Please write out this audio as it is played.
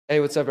Hey,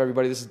 what's up,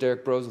 everybody? This is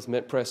Derrick Broze with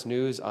Mint Press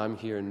News. I'm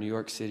here in New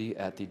York City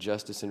at the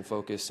Justice in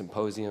Focus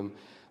Symposium,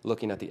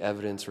 looking at the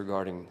evidence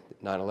regarding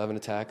 9/11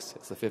 attacks.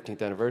 It's the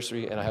 15th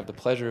anniversary, and I have the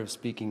pleasure of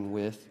speaking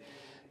with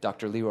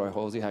Dr. Leroy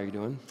Hulsey. How are you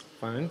doing?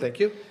 Fine, thank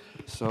you.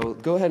 So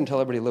go ahead and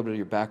tell everybody a little bit of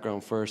your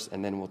background first,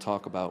 and then we'll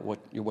talk about what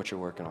you're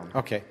working on.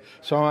 Okay,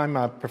 so I'm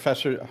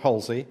Professor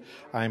Hulsey.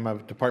 I'm a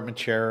department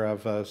chair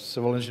of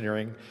civil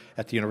engineering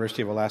at the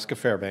University of Alaska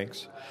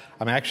Fairbanks.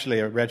 I'm actually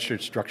a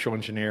registered structural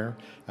engineer.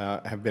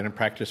 Have been in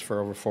practice for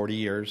over 40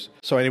 years.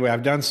 So anyway,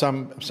 I've done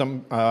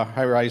some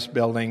high-rise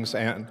buildings,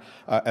 and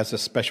as a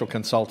special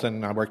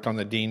consultant, I worked on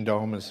the Dean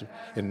Dome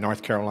in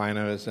North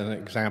Carolina as an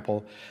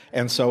example.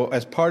 And so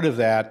as part of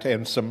that,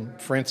 and some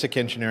forensic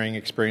engineering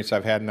experience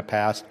I've had in the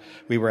past,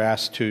 we were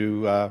asked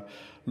to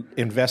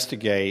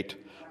investigate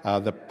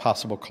the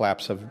possible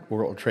collapse of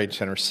World Trade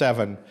Center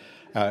 7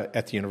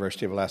 at the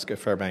University of Alaska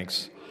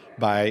Fairbanks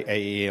by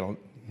AEL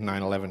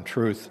 9/11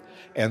 Truth.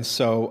 And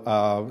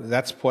so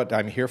that's what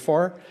I'm here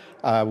for.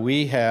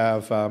 We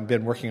have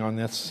been working on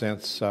this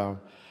since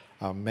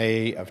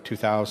May of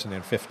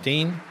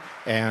 2015,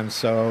 and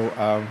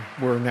so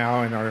we're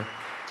now in our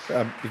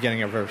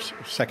beginning of our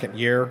second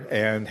year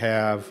and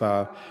have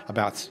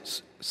about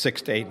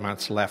 6 to 8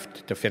 months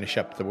left to finish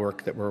up the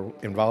work that we're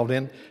involved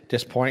in. At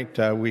this point,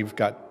 we've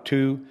got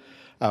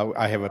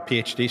I have a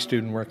PhD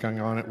student working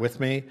on it with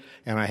me,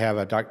 and I have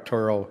a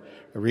doctoral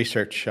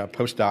research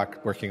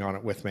postdoc working on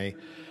it with me.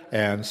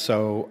 And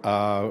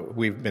so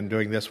we've been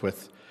doing this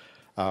with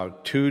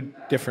 2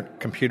 different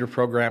computer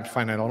programs,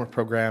 finite element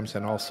programs,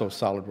 and also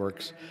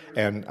SolidWorks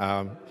and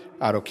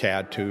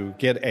AutoCAD to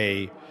get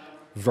a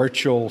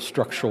virtual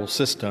structural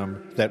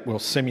system that will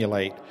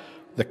simulate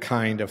the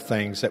kind of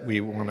things that we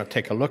want to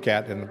take a look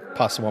at and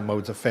possible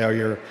modes of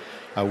failure.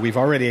 We've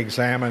already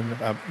examined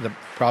the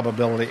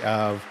probability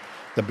of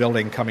the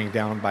building coming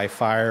down by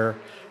fire,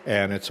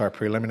 and it's our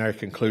preliminary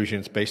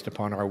conclusions based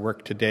upon our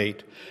work to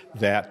date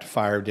that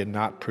fire did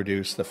not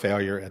produce the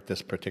failure at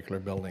this particular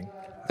building.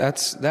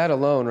 That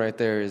alone right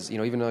there is,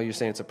 even though you're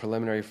saying it's a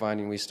preliminary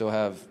finding, we still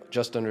have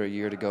just under a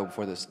year to go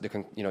before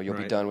you'll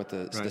be done with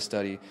the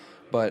study.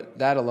 But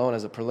that alone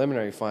as a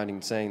preliminary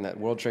finding, saying that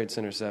World Trade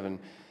Center 7,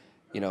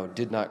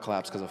 did not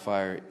collapse because of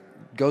fire,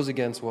 goes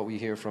against what we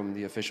hear from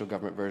the official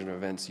government version of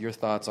events. Your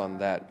thoughts on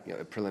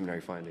that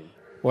preliminary finding?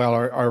 Well,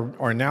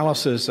 our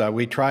analysis,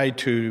 we tried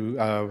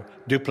to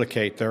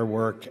duplicate their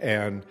work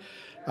and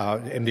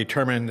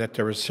determine that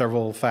there were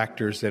several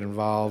factors that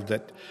involved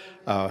that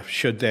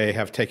should they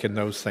have taken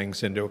those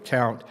things into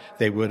account,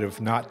 they would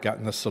have not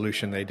gotten the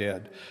solution they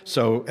did.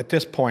 So at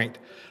this point,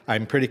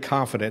 I'm pretty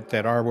confident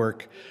that our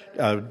work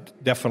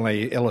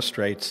definitely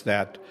illustrates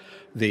that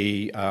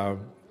the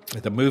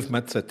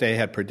movements that they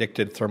had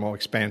predicted, thermal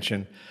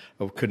expansion,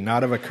 could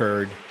not have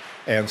occurred,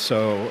 and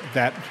so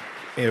that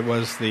it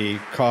was the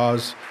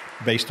cause,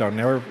 based on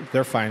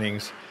their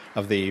findings,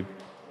 of the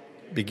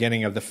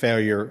beginning of the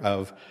failure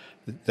of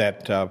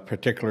that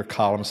particular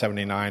column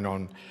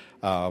 79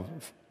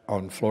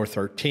 on floor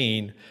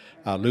 13,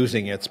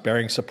 losing its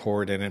bearing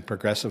support and then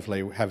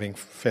progressively having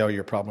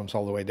failure problems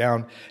all the way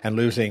down and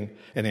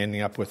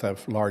ending up with a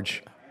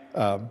large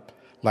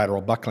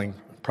lateral buckling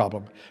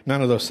problem.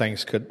 None of those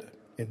things could,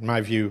 in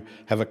my view,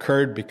 have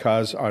occurred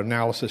because our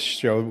analysis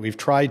showed we've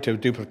tried to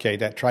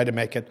duplicate that, try to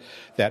make it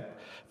that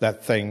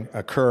thing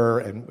occur,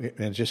 and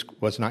it just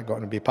was not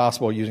going to be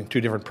possible using 2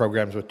 different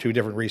programs with 2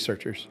 different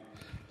researchers.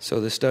 So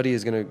the study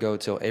is going to go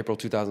till April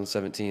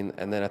 2017,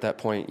 and then at that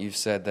point you've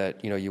said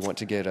that you want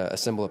to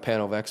assemble a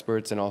panel of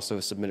experts and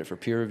also submit it for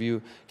peer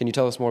review. Can you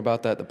tell us more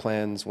about that, the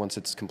plans once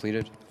it's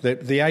completed?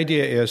 The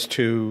idea is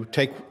to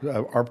take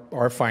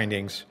our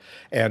findings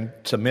and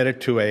submit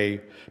it to a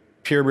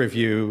peer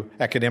review,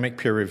 academic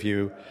peer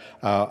review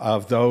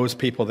of those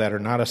people that are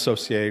not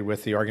associated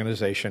with the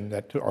organization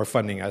that are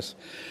funding us,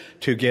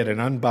 to get an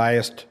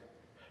unbiased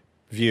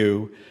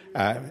view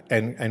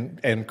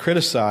and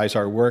criticize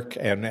our work,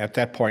 and at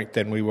that point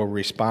then we will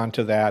respond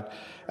to that,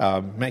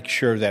 make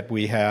sure that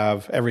we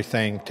have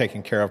everything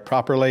taken care of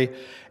properly,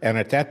 and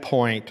at that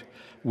point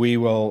we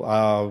will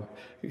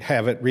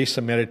have it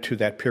resubmitted to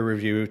that peer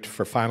review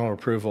for final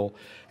approval,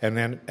 and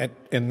then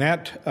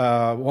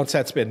once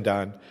that's been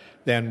done,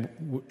 then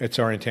it's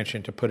our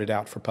intention to put it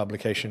out for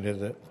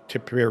publication to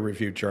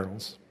peer-reviewed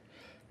journals.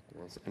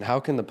 And how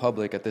can the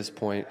public at this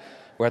point,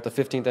 we're at the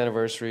 15th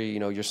anniversary,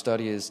 your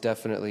study is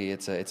definitely,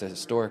 it's a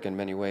historic in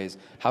many ways.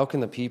 How can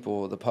the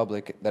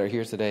public that are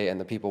here today and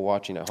the people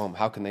watching at home,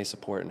 how can they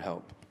support and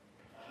help?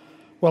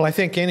 Well, I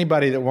think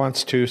anybody that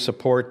wants to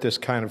support this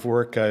kind of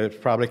work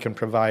probably can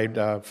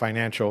provide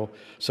financial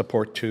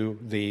support to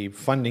the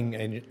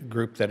funding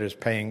group that is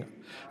paying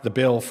the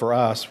bill for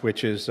us,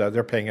 which is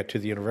they're paying it to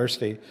the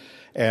university,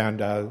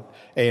 and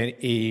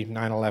A&E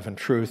 9/11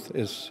 Truth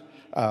is,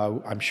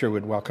 I'm sure,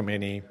 would welcome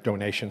any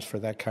donations for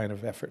that kind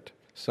of effort.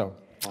 So,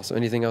 also,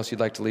 anything else you'd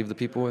like to leave the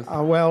people with?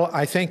 Well,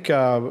 I think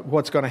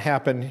what's going to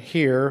happen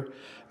here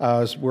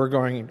is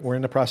we're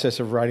in the process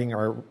of writing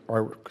our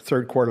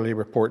 3rd quarterly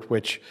report,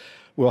 which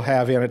we'll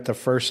have in it the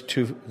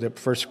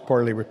first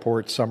quarterly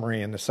report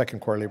summary and the second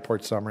quarterly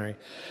report summary.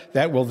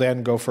 That will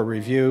then go for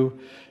review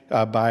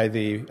by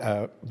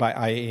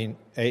AE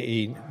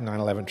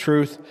 9/11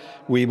 Truth.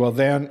 We will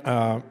then,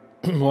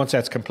 once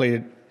that's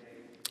completed,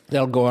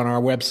 they'll go on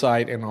our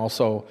website, and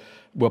also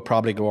will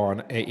probably go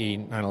on AE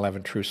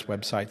 9/11 Truth's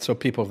website, so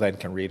people then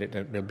can read it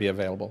and it'll be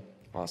available.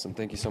 Awesome.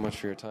 Thank you so much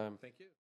for your time. Thank you.